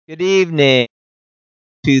Good evening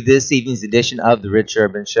to this evening's edition of the Rich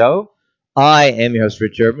Urban Show. I am your host,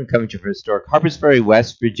 Rich Urban, coming to you from historic Harpers Ferry,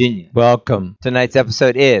 West Virginia. Welcome. Tonight's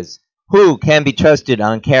episode is Who Can Be Trusted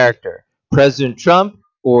on Character, President Trump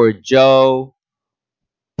or Joe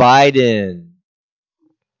Biden?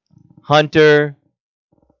 Hunter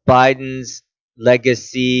Biden's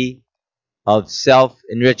legacy of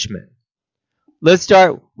self-enrichment. Let's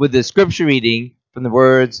start with the scripture reading from the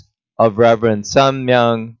words of Reverend Sun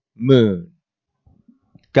Myung Moon.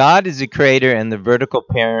 God is the creator and the vertical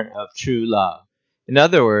parent of true love. In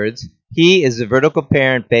other words, He is the vertical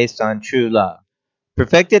parent based on true love.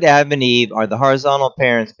 Perfected Adam and Eve are the horizontal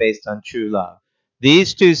parents based on true love.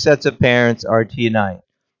 These two sets of parents are to unite.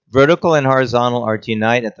 Vertical and horizontal are to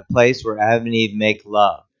unite at the place where Adam and Eve make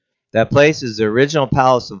love. That place is the original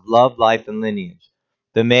palace of love, life, and lineage,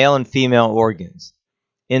 the male and female organs.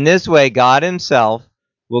 In this way, God Himself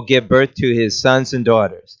will give birth to His sons and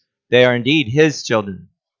daughters. They are indeed His children.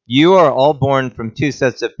 You are all born from two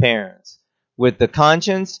sets of parents, with the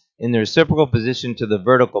conscience in the reciprocal position to the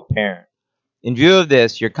vertical parent. In view of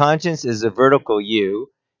this, your conscience is the vertical you,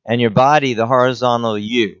 and your body the horizontal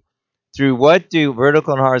you. Through what do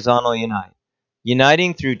vertical and horizontal unite?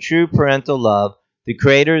 Uniting through true parental love, the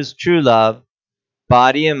Creator's true love,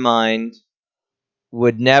 body and mind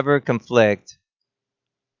would never conflict,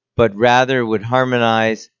 but rather would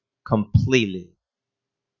harmonize completely.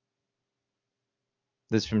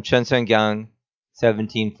 This is from Chen Sung-gyang,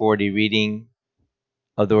 1740, reading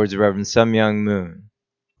of the words of Reverend Sun Myung Moon.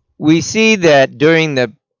 We see that during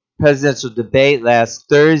the presidential debate last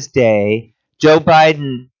Thursday, Joe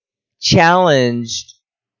Biden challenged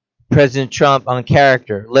President Trump on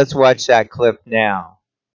character. Let's watch that clip now.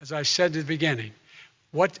 As I said at the beginning,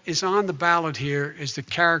 what is on the ballot here is the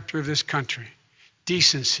character of this country: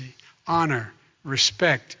 decency, honor,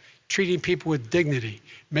 respect, treating people with dignity,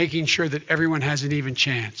 making sure that everyone has an even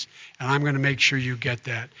chance. And I'm going to make sure you get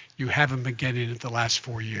that. You haven't been getting it the last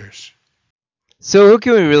 4 years. So who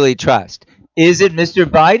can we really trust? Is it Mr.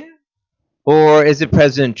 Biden or is it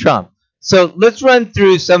President Trump? So let's run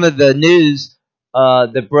through some of the news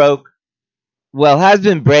that has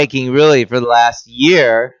been breaking really for the last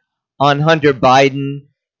year on Hunter Biden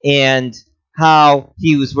and how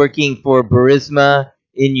he was working for Burisma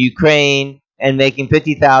in Ukraine and making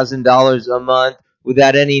 $50,000 a month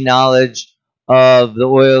without any knowledge of the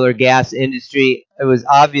oil or gas industry. It was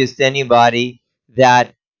obvious to anybody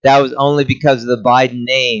that that was only because of the Biden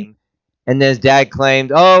name. And then his dad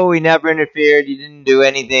claimed, oh, he never interfered, he didn't do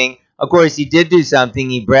anything. Of course, he did do something.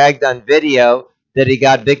 He bragged on video that he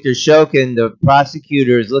got Viktor Shokin, the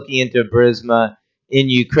prosecutors looking into Burisma in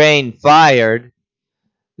Ukraine, fired.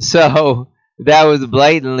 So that was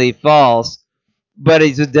blatantly false. But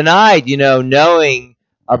he's denied, knowing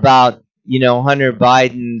about, Hunter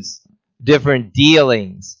Biden's different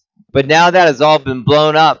dealings. But now that has all been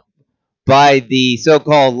blown up by the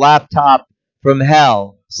so-called laptop from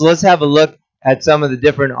hell. So let's have a look at some of the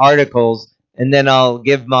different articles, and then I'll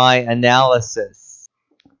give my analysis.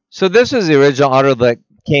 So this was the original article that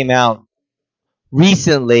came out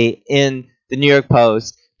recently in the New York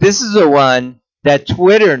Post. This is the one that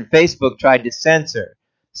Twitter and Facebook tried to censor.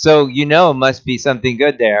 So it must be something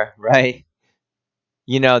good there, right?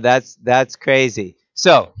 That's crazy.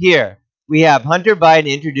 So here we have Hunter Biden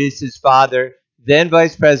introduced his father, then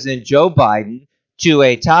Vice President Joe Biden, to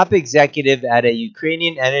a top executive at a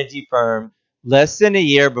Ukrainian energy firm less than a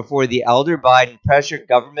year before the elder Biden pressured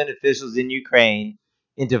government officials in Ukraine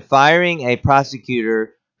into firing a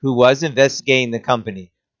prosecutor who was investigating the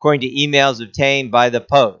company, according to emails obtained by the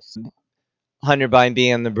Post. Hunter Biden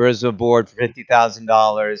being on the Burisma board for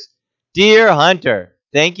 $50,000. Dear Hunter,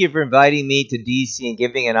 thank you for inviting me to DC and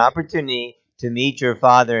giving an opportunity to meet your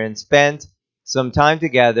father and spend some time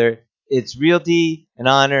together. It's realty, an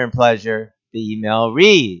honor, and pleasure. The email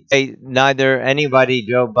reads. Neither anybody,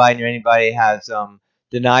 Joe Biden or anybody, has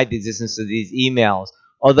denied the existence of these emails.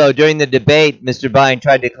 Although during the debate, Mr. Biden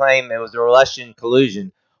tried to claim it was a Russian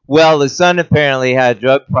collusion. Well, the son apparently had a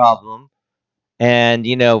drug problem and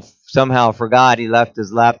somehow forgot he left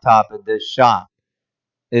his laptop at this shop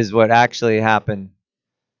is what actually happened.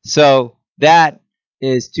 So that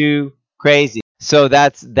is too crazy. So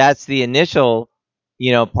that's the initial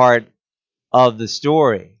part of the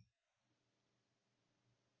story.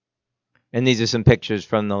 And these are some pictures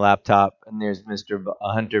from the laptop, and there's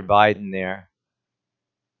Hunter Biden there.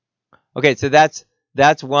 Okay, so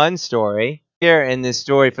that's one story. Here in this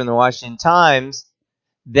story from the Washington Times,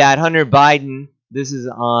 that Hunter Biden, this is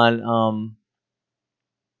on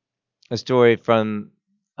a story from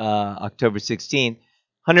October 16th.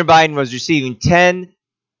 Hunter Biden was receiving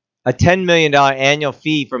a $10 million annual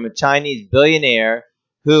fee from a Chinese billionaire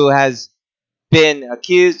who has been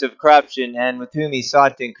accused of corruption and with whom he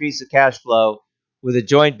sought to increase the cash flow with a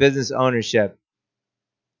joint business ownership.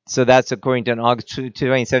 So that's according to an August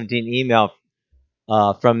 2017 email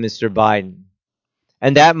from Mr. Biden.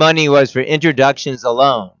 And that money was for introductions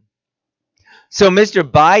alone. So Mr.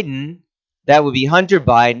 Biden, that would be Hunter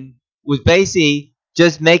Biden, was basically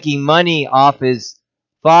just making money off his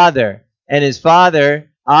father. And his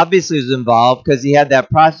father obviously was involved because he had that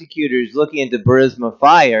prosecutors looking into Burisma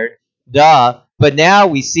fired. Duh. But now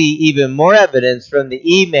we see even more evidence from the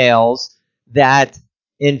emails that,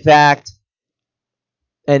 in fact,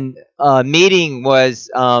 a meeting was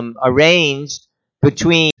arranged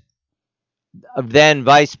between then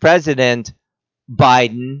Vice President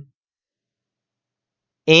Biden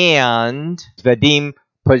and Vadim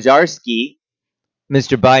Pozharsky.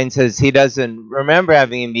 Mr. Biden says he doesn't remember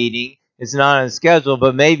having a meeting. It's not on schedule,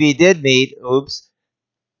 but maybe he did meet. Oops.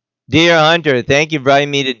 Dear Hunter, thank you for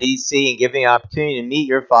inviting me to DC and giving me an opportunity to meet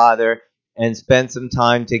your father and spend some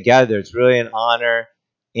time together. It's really an honor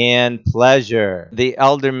and pleasure. The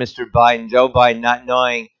elder Mr. Biden, Joe Biden, not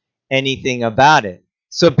knowing anything about it.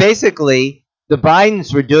 So basically, the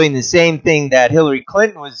Bidens were doing the same thing that Hillary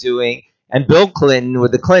Clinton was doing and Bill Clinton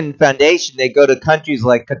with the Clinton Foundation. They go to countries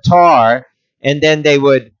like Qatar and then they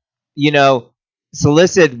would, you know,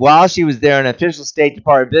 solicit while she was there an official State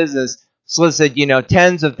Department business solicit,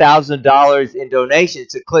 tens of thousands of dollars in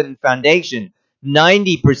donations to Clinton Foundation,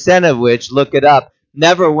 90% of which, look it up,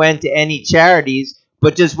 never went to any charities,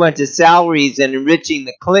 but just went to salaries and enriching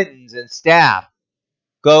the Clintons and staff.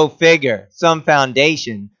 Go figure. Some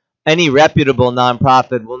foundation, any reputable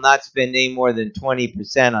nonprofit will not spend any more than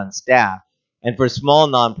 20% on staff. And for small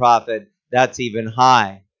nonprofit, that's even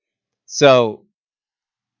high. So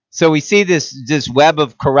we see this web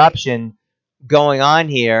of corruption going on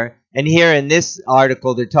here. And here in this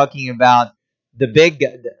article, they're talking about the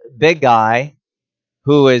big guy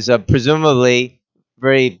who is presumably,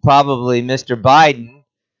 very probably, Mr. Biden.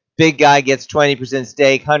 Big guy gets 20%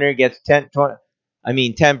 stake. Hunter gets 10%.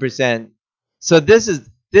 So this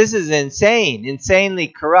is insane, insanely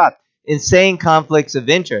corrupt, insane conflicts of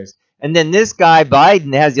interest. And then this guy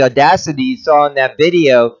Biden has the audacity you saw in that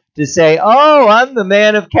video to say, "Oh, I'm the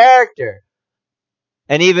man of character."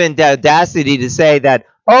 And even the audacity to say that,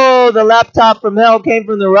 "Oh, the laptop from hell came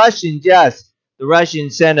from the Russians." Yes, the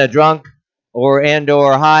Russians sent a drunk or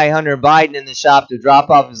high Hunter Biden in the shop to drop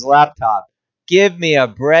off his laptop. Give me a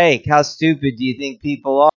break. How stupid do you think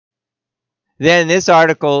people are? Then this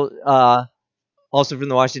article, also from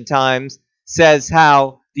the Washington Times, says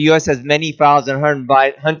how the U.S. has many files on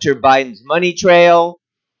Hunter Biden's money trail.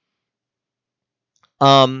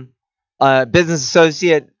 A business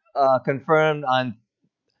associate confirmed on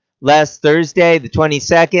last Thursday, the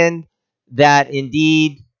 22nd, that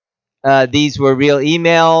indeed these were real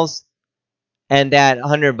emails and that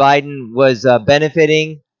Hunter Biden was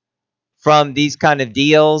benefiting from these kind of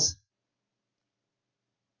deals.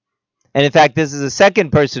 And in fact, this is the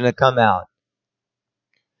second person to come out.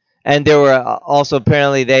 And there were also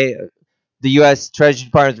apparently the U.S. Treasury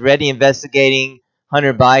Department is already investigating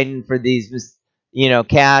Hunter Biden for these,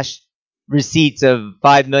 cash receipts of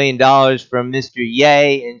 $5 million from Mr.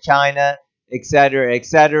 Ye in China, et cetera, et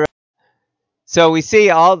cetera. So we see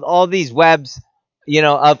all these webs,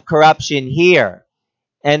 of corruption here.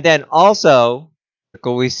 And then also,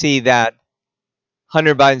 we see that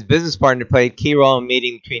Hunter Biden's business partner played a key role in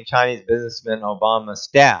meeting between Chinese businessmen and Obama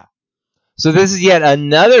staff. So this is yet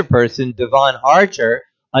another person, Devon Archer,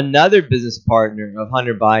 another business partner of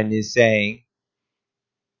Hunter Biden, is saying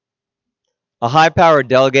a high-powered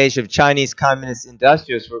delegation of Chinese communist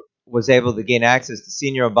industrialists was able to gain access to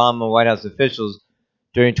senior Obama White House officials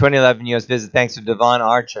during 2011 U.S. visit thanks to Devon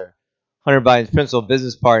Archer, Hunter Biden's principal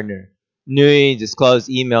business partner. Newly disclosed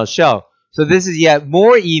emails show. So this is yet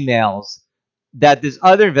more emails that this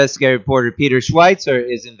other investigative reporter, Peter Schweitzer,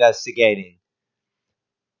 is investigating.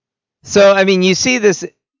 So, I mean, you see this,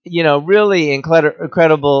 really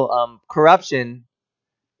incredible corruption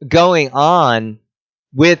going on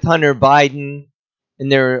with Hunter Biden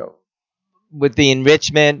and with the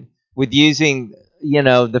enrichment, with using,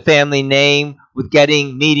 the family name, with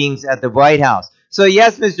getting meetings at the White House. So,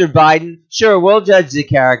 yes, Mr. Biden, sure, we'll judge the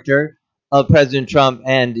character of President Trump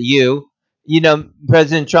and you.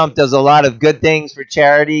 President Trump does a lot of good things for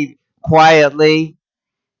charity quietly.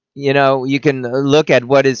 You can look at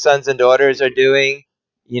what his sons and daughters are doing.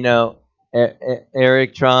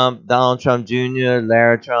 Eric Trump, Donald Trump Jr.,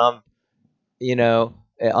 Lara Trump. You know,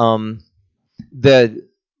 um, the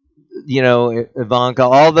Ivanka,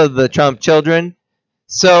 all of the Trump children.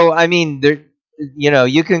 So I mean,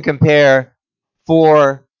 you can compare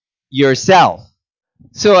for yourself.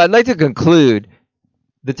 So I'd like to conclude.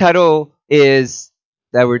 The title is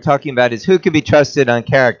that we're talking about is who can be trusted on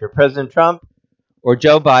character, President Trump or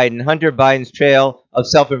Joe Biden, Hunter Biden's trail of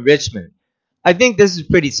self-enrichment. I think this is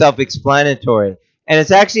pretty self-explanatory, and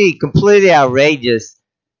it's actually completely outrageous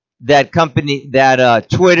that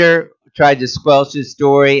Twitter tried to squelch his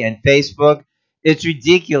story and Facebook. It's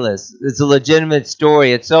ridiculous. It's a legitimate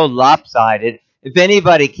story. It's so lopsided. If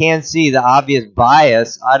anybody can't see the obvious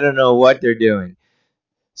bias, I don't know what they're doing.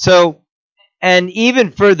 So, and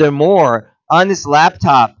even furthermore, on this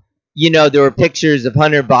laptop, there were pictures of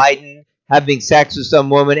Hunter Biden having sex with some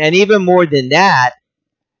woman, and even more than that,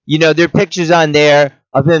 there are pictures on there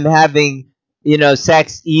of him having,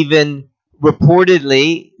 sex, even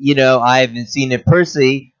reportedly, I haven't seen it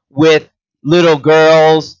personally, with little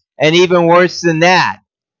girls, and even worse than that,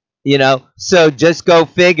 so just go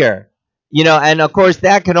figure. And of course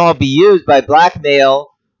that can all be used by blackmail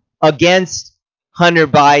against Hunter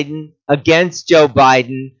Biden, against Joe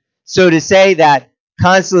Biden. So to say that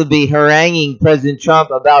constantly haranguing President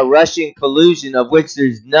Trump about Russian collusion, of which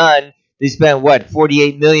there's none, they spent what,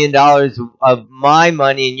 $48 million of my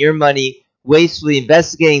money and your money wastefully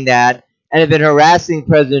investigating that, and have been harassing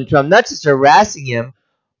President Trump, not just harassing him,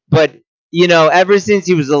 but ever since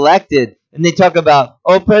he was elected, and they talk about,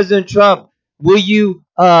 oh, President Trump, will you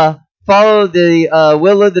follow the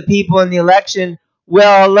will of the people in the election?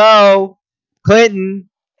 Well, hello, Clinton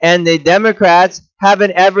and the Democrats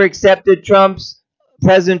haven't ever accepted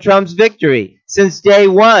President Trump's victory since day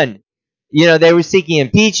one. They were seeking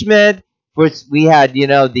impeachment. First, we had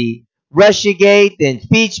the Russia Gate, the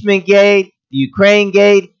impeachment gate, the Ukraine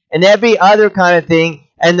gate, and every other kind of thing.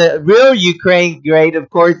 And the real Ukraine gate, of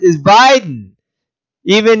course, is Biden.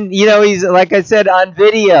 Even, he's, like I said, on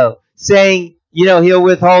video saying, he'll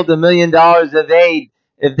withhold $1 million of aid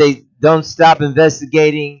if they don't stop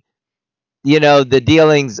investigating, the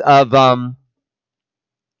dealings of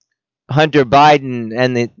Hunter Biden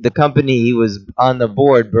and the company he was on the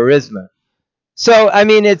board, Burisma. So, I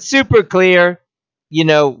mean, it's super clear,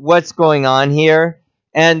 what's going on here.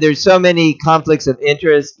 And there's so many conflicts of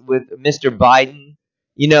interest with Mr. Biden.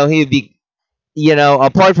 He'd be,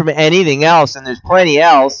 apart from anything else, and there's plenty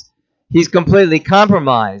else, he's completely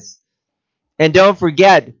compromised. And don't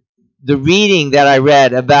forget the reading that I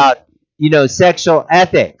read about, sexual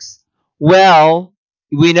ethics. Well,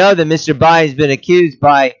 we know that Mr. Biden's been accused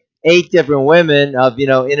by 8 different women of,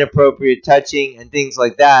 inappropriate touching and things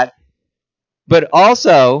like that. But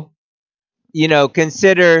also,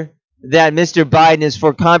 consider that Mr. Biden is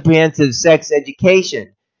for comprehensive sex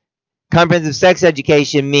education. Comprehensive sex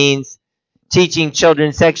education means teaching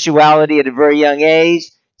children sexuality at a very young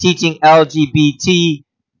age, teaching LGBTQ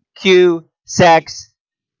sex,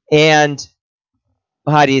 and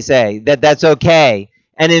how do you say that's okay.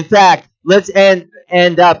 And in fact, let's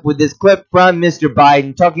end up with this clip from Mr.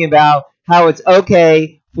 Biden talking about how it's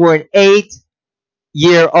okay for an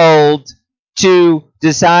 8-year old to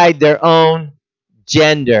decide their own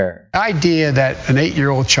gender. The idea that an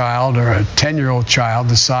 8-year-old child or a 10-year-old child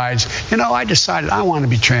decides, I decided I want to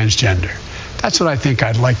be transgender. That's what I think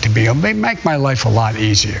I'd like to be. It'll make my life a lot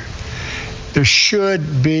easier. There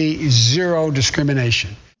should be zero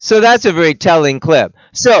discrimination. So that's a very telling clip.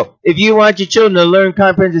 So if you want your children to learn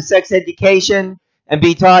comprehensive sex education and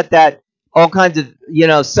be taught that all kinds of,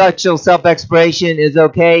 sexual self-exploration is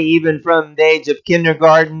okay, even from the age of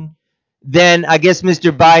kindergarten, then I guess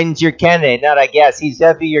Mr. Biden's your candidate. Not I guess, he's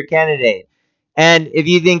definitely your candidate. And if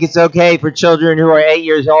you think it's okay for children who are 8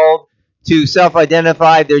 years old to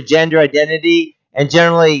self-identify their gender identity, and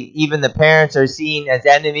generally even the parents are seen as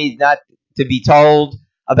enemies, not to be told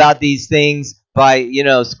about these things by,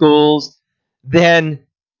 schools, then,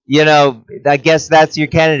 I guess that's your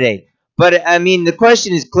candidate. But I mean, the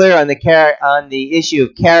question is clear on the issue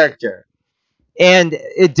of character. And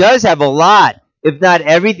it does have a lot, if not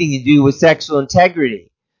everything, to do with sexual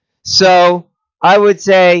integrity. So I would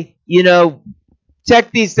say,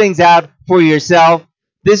 check these things out for yourself.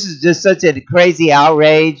 This is just such a crazy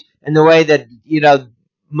outrage, and the way that,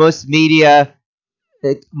 most media,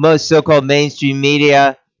 most so-called mainstream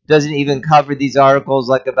media, doesn't even cover these articles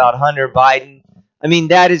like about Hunter Biden. I mean,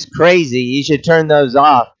 that is crazy. You should turn those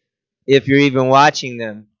off if you're even watching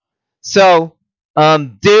them. So,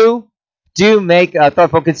 do make a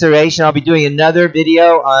thoughtful consideration. I'll be doing another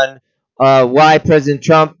video on why President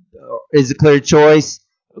Trump is a clear choice,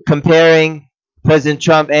 comparing President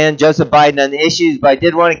Trump and Joseph Biden on the issues. But I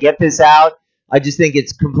did want to get this out. I just think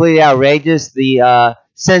it's completely outrageous, the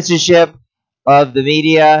censorship of the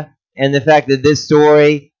media, and the fact that this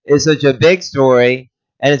story is such a big story,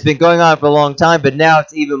 and it's been going on for a long time, but now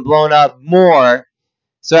it's even blown up more.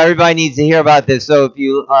 So everybody needs to hear about this. So if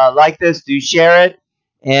you like this, do share it,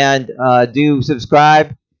 and do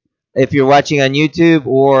subscribe if you're watching on YouTube,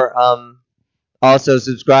 or also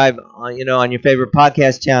subscribe on your favorite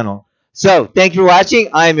podcast channel. So thank you for watching.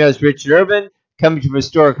 I am your host, Richard Urban, coming from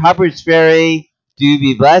historic Harper's Ferry. Do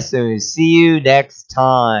be blessed, and we'll see you next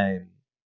time.